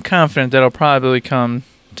confident that it'll probably come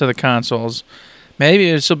to the consoles. Maybe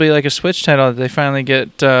this will be like a Switch title that they finally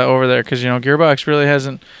get over there, because Gearbox really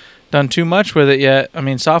hasn't done too much with it yet. I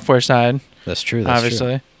mean, software side. That's true.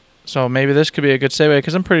 Obviously. True. So maybe this could be a good segue,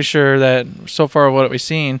 because I'm pretty sure that so far what we've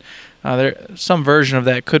seen, some version of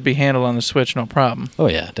that could be handled on the Switch, no problem. Oh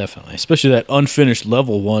yeah, definitely. Especially that unfinished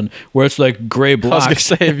level one where it's like gray blocks. I was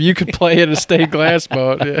gonna say, if you could play it in stained glass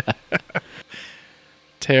mode, yeah.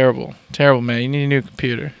 Terrible, man. You need a new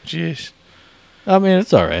computer. Jeez. I mean,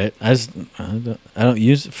 it's all right. I don't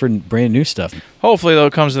use it for brand new stuff. Hopefully, though,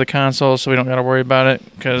 it comes to the console, so we don't got to worry about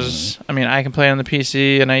it. Because I mean, I can play it on the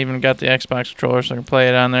PC, and I even got the Xbox controller, so I can play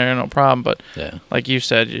it on there, no problem. But like you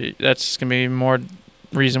said, that's gonna be more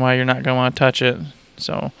reason why you're not gonna want to touch it.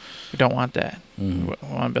 So we don't want that. We want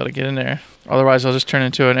to be able to get in there. Otherwise, I'll just turn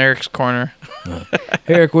into an Eric's corner. Hey,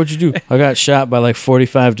 Eric, what'd you do? I got shot by like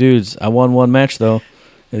 45 dudes. I won one match though.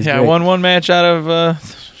 Great. I won one match out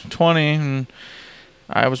of 20, and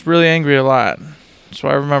I was really angry a lot. So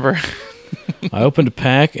I remember. I opened a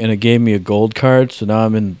pack and it gave me a gold card, so now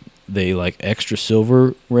I'm in the like extra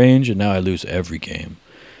silver range, and now I lose every game.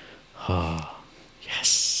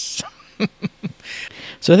 Yes.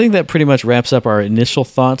 So I think that pretty much wraps up our initial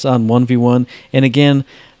thoughts on 1v1. And again,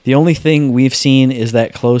 the only thing we've seen is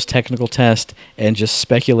that closed technical test and just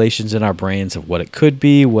speculations in our brains of what it could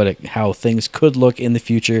be, how things could look in the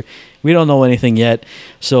future. We don't know anything yet.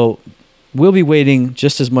 So we'll be waiting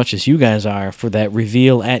just as much as you guys are for that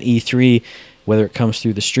reveal at E3, whether it comes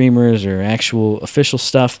through the streamers or actual official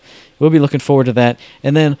stuff. We'll be looking forward to that.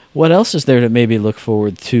 And then what else is there to maybe look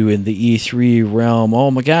forward to in the E3 realm? Oh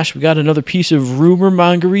my gosh, we got another piece of rumor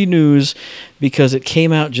mongery news, because it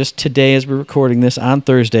came out just today as we're recording this on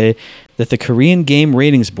Thursday, that the Korean Game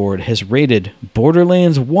Ratings Board has rated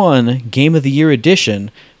Borderlands 1 Game of the Year Edition,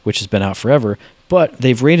 which has been out forever, but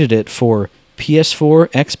they've rated it for PS4,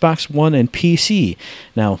 Xbox One, and PC.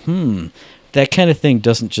 Now, that kind of thing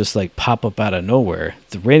doesn't just like pop up out of nowhere.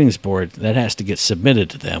 The ratings board, that has to get submitted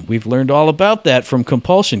to them. We've learned all about that from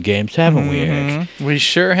Compulsion Games, haven't we, Eric? We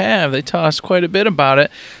sure have. They tell us quite a bit about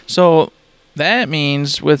it. So that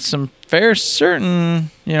means with some fair certainty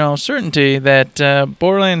that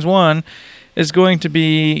Borderlands 1 is going to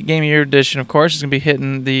be Game of Year Edition, of course. It's going to be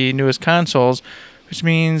hitting the newest consoles, which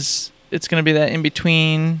means it's going to be that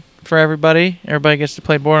in-between for everybody. Everybody gets to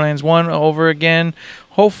play Borderlands 1 over again,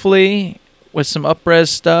 hopefully with some up-res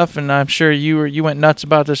stuff, and I'm sure you went nuts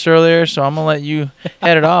about this earlier, so I'm going to let you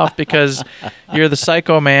head it off, because you're the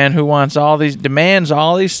psycho man who demands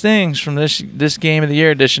all these things from this Game of the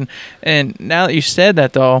Year edition. And now that you said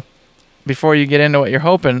that, though, before you get into what you're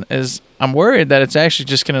hoping, is I'm worried that it's actually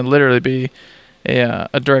just going to literally be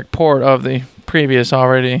a direct port of the previous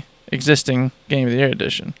already existing Game of the Year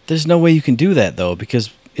edition. There's no way you can do that, though, because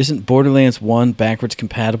isn't Borderlands 1 backwards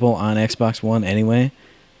compatible on Xbox One anyway?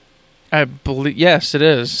 I believe yes, it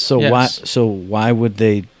is. So why would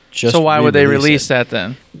they just? So why would they release that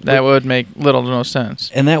then? That would make little to no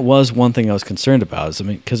sense. And that was one thing I was concerned about.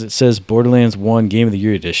 Because it says Borderlands 1 Game of the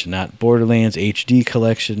Year Edition, not Borderlands HD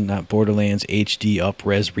Collection, not Borderlands HD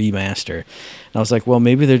Up-Res Remaster. And I was like, well,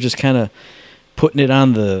 maybe they're just kind of putting it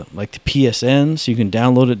on the PSN, so you can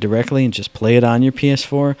download it directly and just play it on your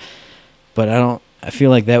PS4. But I feel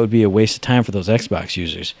like that would be a waste of time for those Xbox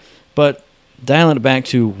users. But dialing it back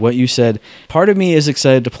to what you said, part of me is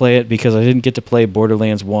excited to play it because I didn't get to play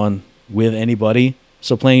Borderlands 1 with anybody,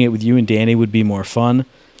 so playing it with you and Danny would be more fun.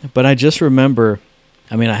 But I just remember,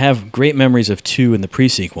 I have great memories of 2 in the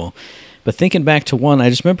pre-sequel, but thinking back to 1,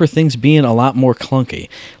 I just remember things being a lot more clunky,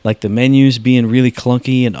 like the menus being really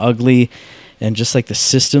clunky and ugly, and just like the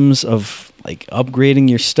systems of like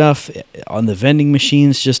upgrading your stuff on the vending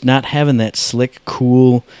machines just not having that slick,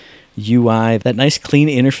 cool UI, that nice clean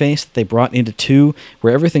interface that they brought into 2,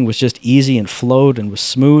 where everything was just easy and flowed and was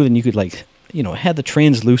smooth, and you could had the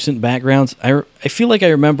translucent backgrounds. I feel like I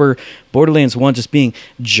remember Borderlands 1 just being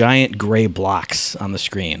giant gray blocks on the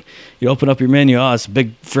screen. You open up your menu, it's a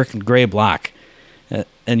big freaking gray block.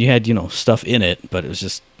 And you had, stuff in it, but it was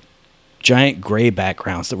just giant gray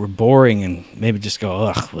backgrounds that were boring and maybe just go,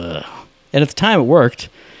 ugh. And at the time it worked,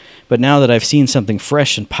 but now that I've seen something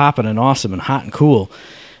fresh and popping and awesome and hot and cool,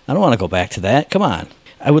 I don't want to go back to that. Come on.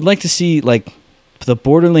 I would like to see, the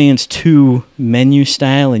Borderlands 2 menu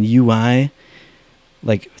style and UI,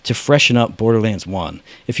 to freshen up Borderlands 1.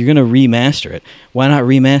 If you're going to remaster it, why not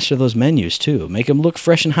remaster those menus, too? Make them look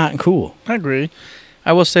fresh and hot and cool. I agree.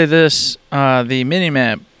 I will say this, the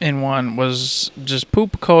minimap in 1 was just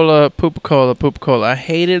poop-cola. I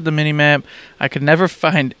hated the minimap. I could never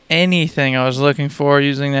find anything I was looking for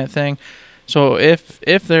using that thing. So if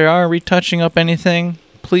they are retouching up anything,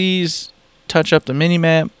 please touch up the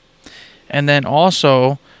minimap, and then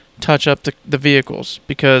also touch up the vehicles,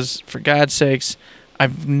 because for God's sakes, I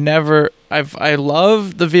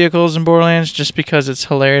love the vehicles in Borderlands just because it's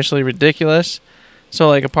hilariously ridiculous.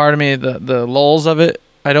 So, a part of me, the lulls of it,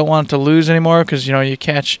 I don't want it to lose anymore because, you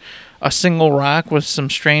catch a single rock with some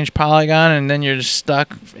strange polygon and then you're just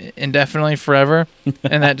stuck indefinitely forever.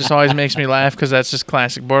 And that just always makes me laugh because that's just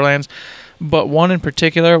classic Borderlands. But one in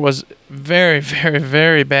particular was very, very,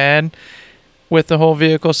 very bad with the whole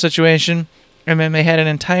vehicle situation. And then they had an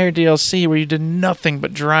entire DLC where you did nothing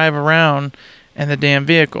but drive around in the damn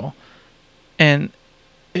vehicle. And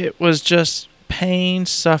it was just pain,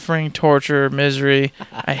 suffering, torture, misery.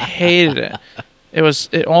 I hated it.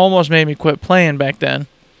 It almost made me quit playing back then.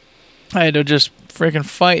 I had to just freaking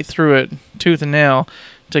fight through it tooth and nail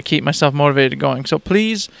to keep myself motivated going. So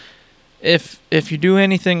please, if you do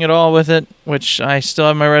anything at all with it, which I still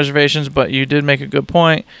have my reservations, but you did make a good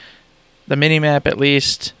point, the minimap at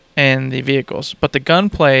least, and the vehicles. But the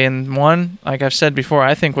gunplay in 1, like I've said before,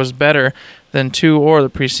 I think was better than 2 or the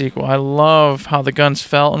pre-sequel. I love how the guns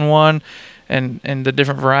felt in 1, and the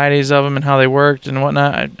different varieties of them and how they worked and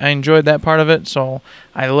whatnot. I enjoyed that part of it, so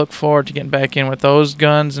I look forward to getting back in with those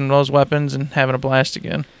guns and those weapons and having a blast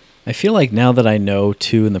again. I feel like now that I know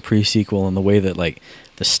 2 in the pre-sequel and the way that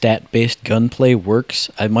the stat-based gunplay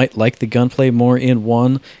works, I might like the gunplay more in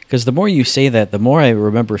 1, because the more you say that, the more I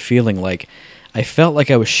remember feeling like I felt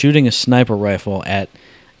like I was shooting a sniper rifle at,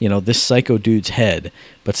 this psycho dude's head,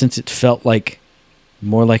 but since it felt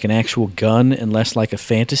more like an actual gun and less like a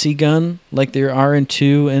fantasy gun like there are in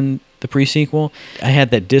 2 and the pre-sequel, I had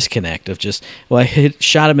that disconnect of I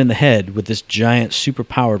shot him in the head with this giant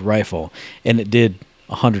super-powered rifle, and it did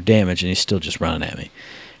 100 damage, and he's still just running at me.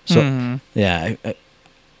 So, yeah,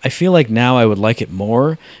 I feel like now I would like it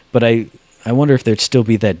more, but I wonder if there'd still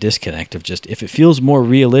be that disconnect of just, if it feels more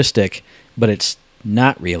realistic, but it's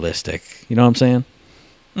not realistic. You know what I'm saying?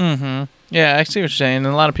 Mm-hmm. Yeah, I see what you're saying. And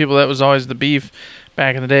a lot of people, that was always the beef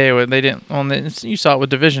back in the day when they didn't own it. You saw it with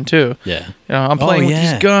Division 2. Yeah. I'm playing with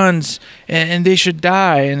these guns and they should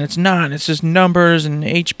die, and it's not. It's just numbers and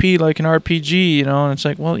HP like an RPG, and it's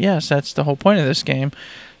like, well, yes, that's the whole point of this game.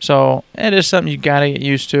 So it is something you got to get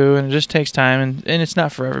used to, and it just takes time, and it's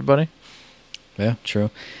not for everybody. Yeah, true.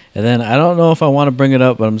 And then I don't know if I want to bring it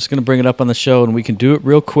up, but I'm just going to bring it up on the show, and we can do it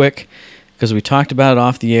real quick because we talked about it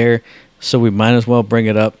off the air, so we might as well bring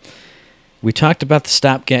it up. We talked about the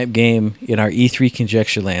stopgap game in our E3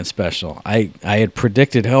 Conjectureland special. I had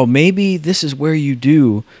predicted, maybe this is where you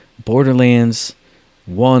do Borderlands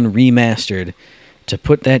 1 remastered to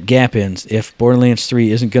put that gap in if Borderlands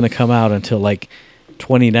 3 isn't going to come out until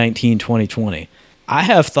 2019, 2020. I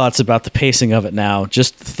have thoughts about the pacing of it now,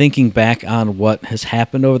 just thinking back on what has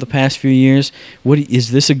happened over the past few years.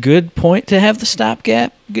 Is this a good point to have the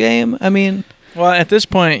stopgap game? I mean... Well, at this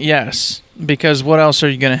point, yes, because what else are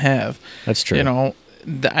you going to have? That's true.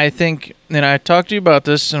 I think, and I talked to you about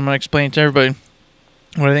this, and I'm going to explain it to everybody.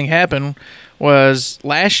 What I think happened was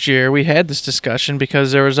last year we had this discussion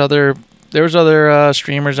because there was other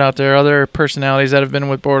streamers out there, other personalities that have been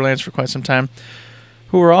with Borderlands for quite some time,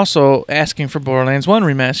 who were also asking for Borderlands 1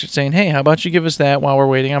 remastered, saying, hey, how about you give us that while we're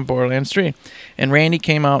waiting on Borderlands 3? And Randy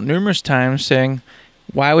came out numerous times saying,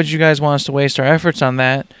 why would you guys want us to waste our efforts on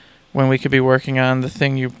that when we could be working on the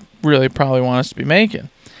thing you really probably want us to be making?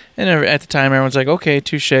 And at the time, everyone's like, okay,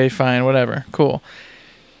 touche, fine, whatever, cool.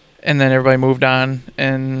 And then everybody moved on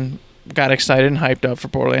and got excited and hyped up for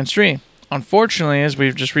Borderlands 3. Unfortunately, as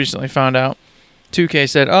we've just recently found out, 2K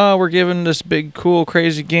said, we're giving this big, cool,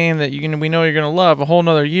 crazy game that we know you're going to love a whole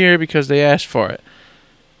nother year because they asked for it.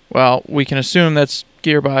 Well, we can assume that's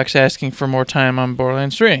Gearbox asking for more time on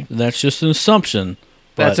Borderlands 3. That's just an assumption.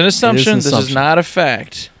 That's an assumption. This is not a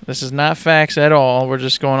fact. This is not facts at all. We're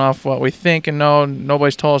just going off what we think and know.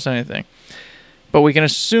 Nobody's told us anything. But we can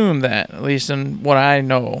assume that, at least in what I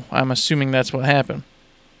know. I'm assuming that's what happened.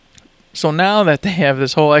 So now that they have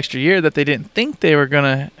this whole extra year that they didn't think they were going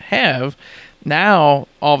to have, now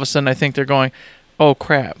all of a sudden I think they're going, oh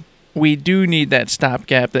crap, we do need that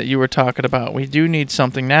stopgap that you were talking about. We do need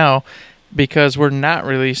something now because we're not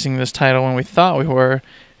releasing this title when we thought we were,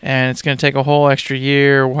 and it's going to take a whole extra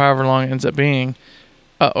year, however long it ends up being.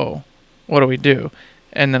 Uh-oh, what do we do?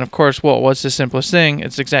 And then, of course, what's the simplest thing?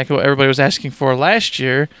 It's exactly what everybody was asking for last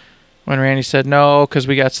year when Randy said, no, because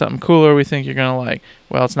we got something cooler we think you're going to like.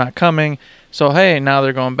 Well, it's not coming. So, hey, now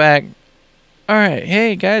they're going back. All right,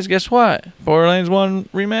 hey, guys, guess what? Borderlands 1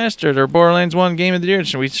 Remastered or Borderlands 1 Game of the Year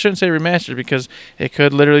Edition. We shouldn't say Remastered because it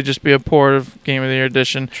could literally just be a port of Game of the Year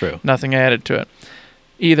Edition. True. Nothing added to it.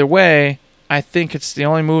 Either way, I think it's the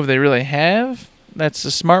only move they really have. That's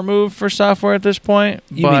a smart move for software at this point.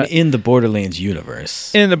 You mean in the Borderlands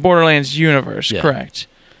universe? In the Borderlands universe, Yeah. correct.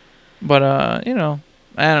 But, I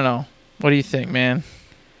don't know. What do you think, man?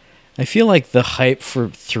 I feel like the hype for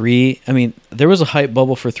 3, I mean, there was a hype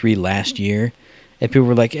bubble for 3 last year, and people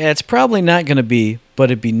were like, it's probably not going to be,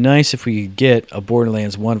 but it'd be nice if we could get a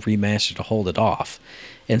Borderlands 1 remaster to hold it off.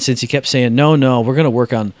 And since he kept saying, no, we're going to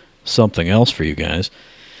work on something else for you guys,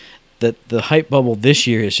 that the hype bubble this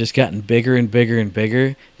year has just gotten bigger and bigger and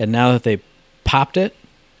bigger, and now that they popped it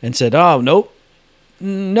and said, oh, nope,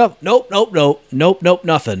 nothing.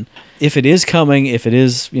 If it is coming, if it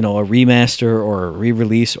is, a remaster or a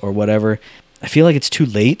re-release or whatever, I feel like it's too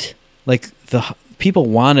late. Like, the people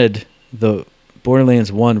wanted the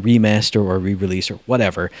Borderlands 1 remaster or re-release or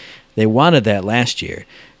whatever. They wanted that last year.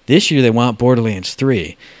 This year they want Borderlands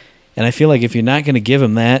 3. And I feel like if you're not going to give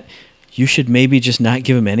them that, you should maybe just not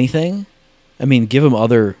give them anything. I mean, give them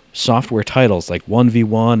other software titles like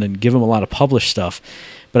 1v1 and give them a lot of published stuff.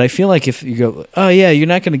 But I feel like if you go, oh yeah, you're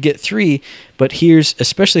not going to get 3, but here's,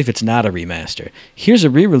 especially if it's not a remaster, here's a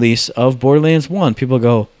re-release of Borderlands 1. People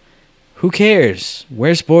go, who cares?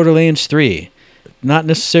 Where's Borderlands 3? Not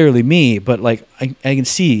necessarily me, but like I can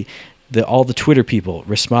see all the Twitter people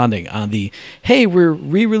responding on the, hey, we're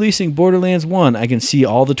re-releasing Borderlands 1. I can see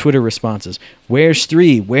all the Twitter responses. Where's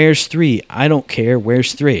 3? Where's 3? I don't care.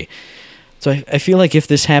 Where's 3? So I feel like if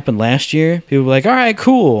this happened last year, people were like, all right,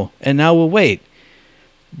 cool, and now we'll wait.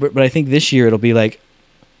 But I think this year it'll be like,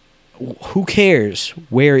 who cares?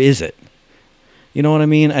 Where is it? You know what I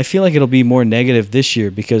mean? I feel like it'll be more negative this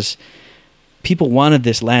year because people wanted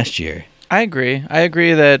this last year. I agree. I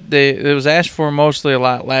agree that it was asked for mostly a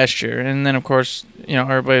lot last year. And then, of course,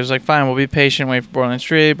 everybody was like, fine, we'll be patient, wait for Borderlands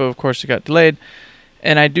 3. But, of course, it got delayed.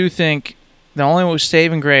 And I do think the only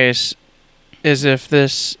saving grace is if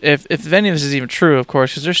any of this is even true, of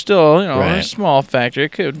course, because there's still, Right. a small factor.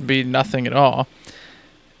 It could be nothing at all.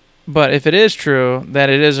 But if it is true that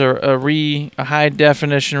it is a high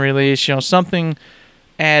definition release, something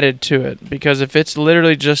added to it, because if it's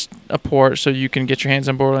literally just a port so you can get your hands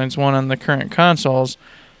on Borderlands 1 on the current consoles,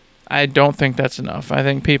 I don't think that's enough. I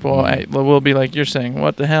think people will be like you're saying,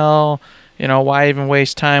 what the hell? Why even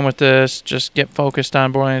waste time with this? Just get focused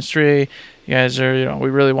on Borderlands 3. You guys are,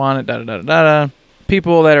 we really want it, da-da-da-da-da.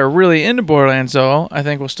 People that are really into Borderlands, though, I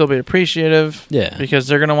think will still be appreciative. Yeah. Because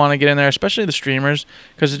they're going to want to get in there, especially the streamers,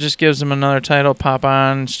 because it just gives them another title, pop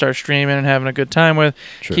on, start streaming and having a good time with,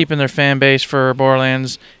 True. keeping their fan base for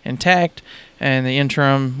Borderlands intact, and the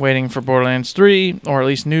interim waiting for Borderlands 3, or at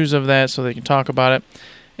least news of that so they can talk about it.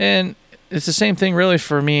 And it's the same thing, really,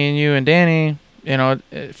 for me and you and Danny.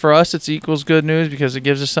 For us, it's equals good news because it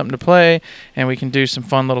gives us something to play, and we can do some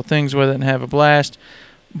fun little things with it and have a blast.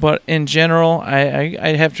 But in general,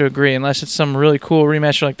 I have to agree, unless it's some really cool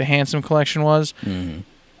remaster like the Handsome Collection was,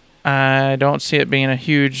 I don't see it being a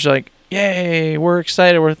huge, yay, we're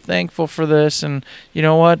excited, we're thankful for this, and you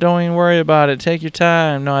know what, don't even worry about it, take your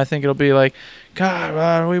time. No, I think it'll be like,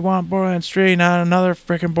 God, we want Borderlands 3, not another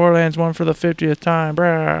freaking Borderlands 1 for the 50th time,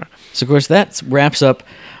 bruh. So, of course, that wraps up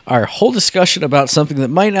our whole discussion about something that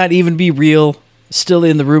might not even be real, still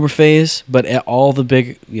in the rumor phase, but all the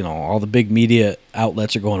big media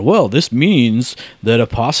outlets are going, well, this means that a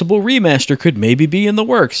possible remaster could maybe be in the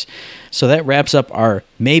works. So that wraps up our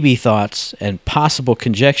maybe thoughts and possible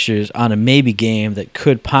conjectures on a maybe game that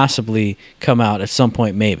could possibly come out at some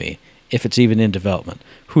point, maybe, if it's even in development.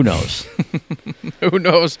 Who knows? Who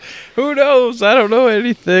knows? Who knows? I don't know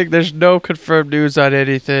anything. There's no confirmed news on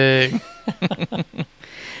anything.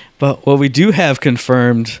 But what we do have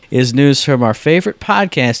confirmed is news from our favorite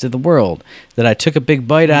podcast in the world that I took a big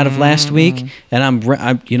bite out of last week, and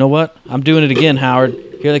I'm you know what? I'm doing it again, Howard.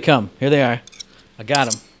 Here they come. Here they are. I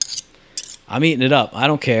got them. I'm eating it up. I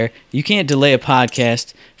don't care. You can't delay a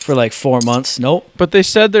podcast for like 4 months. Nope. But they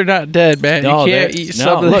said they're not dead, man. No, you can't eat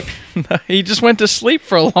something. look. He just went to sleep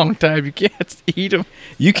for a long time. You can't eat him.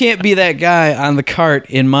 You can't be that guy on the cart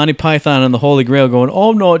in Monty Python and the Holy Grail going,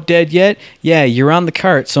 oh, not dead yet? Yeah, you're on the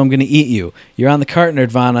cart, so I'm going to eat you. You're on the cart,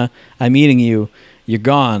 Nerdvana. I'm eating you. You're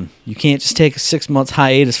gone. You can't just take a 6 months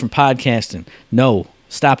hiatus from podcasting. No.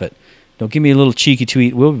 Stop it. Don't give me a little cheeky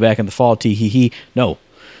tweet. We'll be back in the fall. Tee hee hee. No.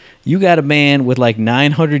 You got a man with like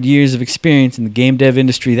 900 years of experience in the game dev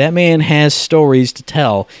industry. That man has stories to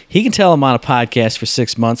tell. He can tell them on a podcast for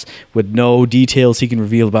 6 months with no details he can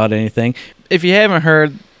reveal about anything. If you haven't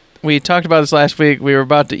heard, we talked about this last week. We were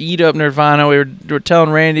about to eat up Nerdvana. We were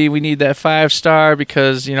telling Randy we need that 5-star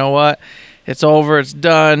because, you know what? It's over. It's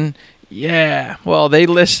done. Yeah. Well, they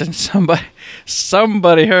listened.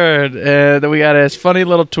 Somebody heard that we got this funny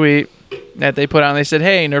little tweet that they put out. And they said,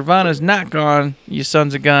 hey, Nirvana's not gone, you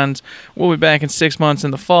sons of guns. We'll be back in 6 months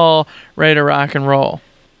in the fall, ready to rock and roll.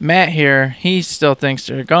 Matt here, he still thinks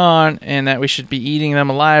they're gone and that we should be eating them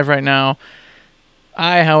alive right now.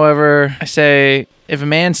 However, I say, if a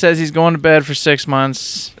man says he's going to bed for 6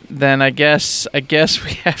 months, then I guess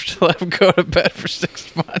we have to let him go to bed for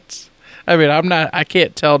 6 months. I mean, I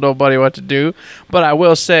can't tell nobody what to do, but I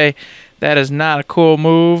will say that is not a cool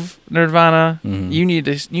move, Nerdvana. Mm-hmm.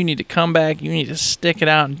 You need to come back. You need to stick it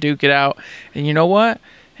out and duke it out. And you know what?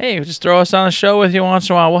 Hey, just throw us on the show with you once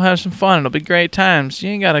in a while. We'll have some fun. It'll be great times.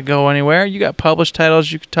 You ain't got to go anywhere. You got published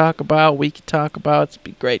titles you can talk about, we can talk about. It'll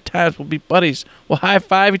be great times. We'll be buddies. We'll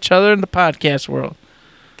high-five each other in the podcast world.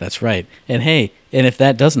 That's right. And hey, and if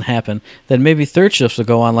that doesn't happen, then maybe Third Shifts will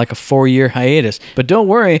go on like a 4-year hiatus. But don't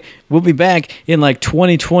worry, we'll be back in like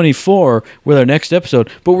 2024 with our next episode.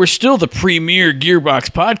 But we're still the premier Gearbox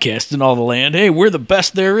podcast in all the land. Hey, we're the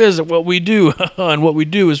best there is at what we do. And what we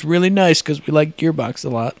do is really nice because we like Gearbox a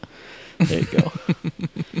lot. There you go.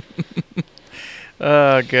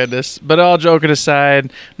 Oh, goodness. But all joking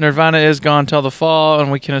aside, Nirvana is gone till the fall,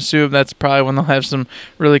 and we can assume that's probably when they'll have some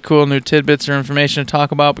really cool new tidbits or information to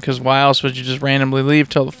talk about, because why else would you just randomly leave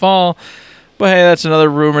till the fall? But hey, that's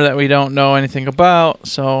another rumor that we don't know anything about,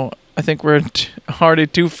 so I think we're already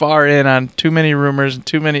too far in on too many rumors and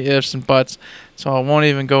too many ifs and buts, so I won't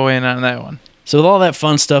even go in on that one. So with all that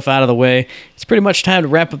fun stuff out of the way, it's pretty much time to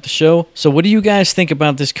wrap up the show. So what do you guys think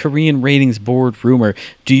about this Korean ratings board rumor?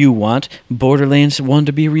 Do you want Borderlands 1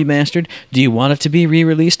 to be remastered? Do you want it to be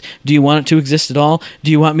re-released? Do you want it to exist at all?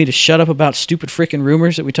 Do you want me to shut up about stupid frickin'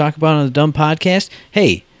 rumors that we talk about on the dumb podcast?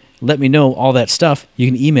 Hey, let me know all that stuff. You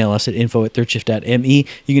can email us at info@thirdshift.me.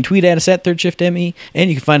 You can tweet at us at thirdshiftme. And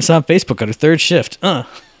you can find us on Facebook under Third Shift.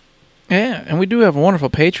 Yeah, and we do have a wonderful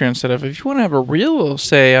Patreon set up. If you want to have a real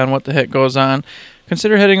say on what the heck goes on,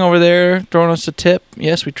 consider heading over there, throwing us a tip.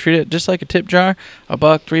 Yes, we treat it just like a tip jar. $1,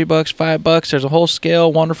 $3, $5. There's a whole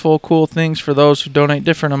scale, wonderful, cool things for those who donate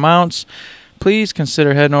different amounts. Please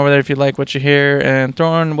consider heading over there if you like what you hear and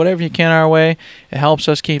throwing whatever you can our way. It helps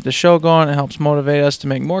us keep the show going. It helps motivate us to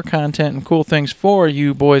make more content and cool things for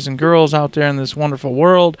you boys and girls out there in this wonderful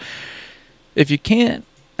world. If you can't,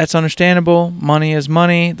 that's understandable. Money is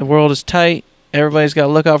money. The world is tight. Everybody's got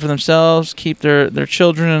to look out for themselves, keep their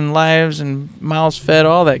children and lives and mouths fed,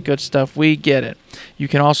 all that good stuff. We get it. You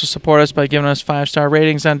can also support us by giving us 5-star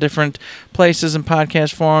ratings on different places and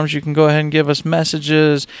podcast forums. You can go ahead and give us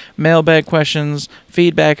messages, mailbag questions,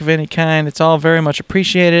 feedback of any kind. It's all very much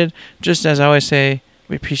appreciated. Just as I always say,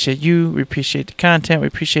 we appreciate you. We appreciate the content. We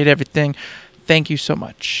appreciate everything. Thank you so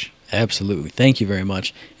much. Absolutely. Thank you very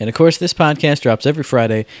much. And of course, this podcast drops every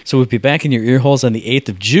Friday, so we'll be back in your ear holes on the 8th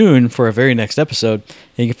of June for our very next episode.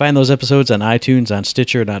 And you can find those episodes on iTunes, on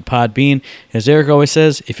Stitcher, and on Podbean. As Eric always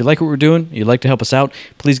says, if you like what we're doing, you'd like to help us out,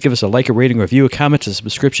 please give us a like, a rating, review, a comment, a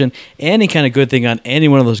subscription, any kind of good thing on any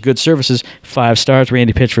one of those good services. 5 stars,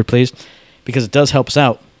 Randy Pitchford, please, because it does help us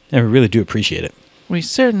out, and we really do appreciate it. We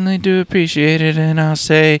certainly do appreciate it, and I'll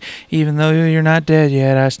say, even though you're not dead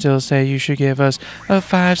yet, I still say you should give us a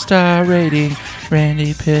 5-star rating,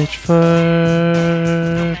 Randy Pitchford.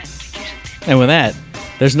 And with that,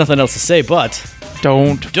 there's nothing else to say but...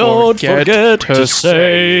 Don't forget to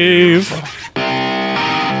save.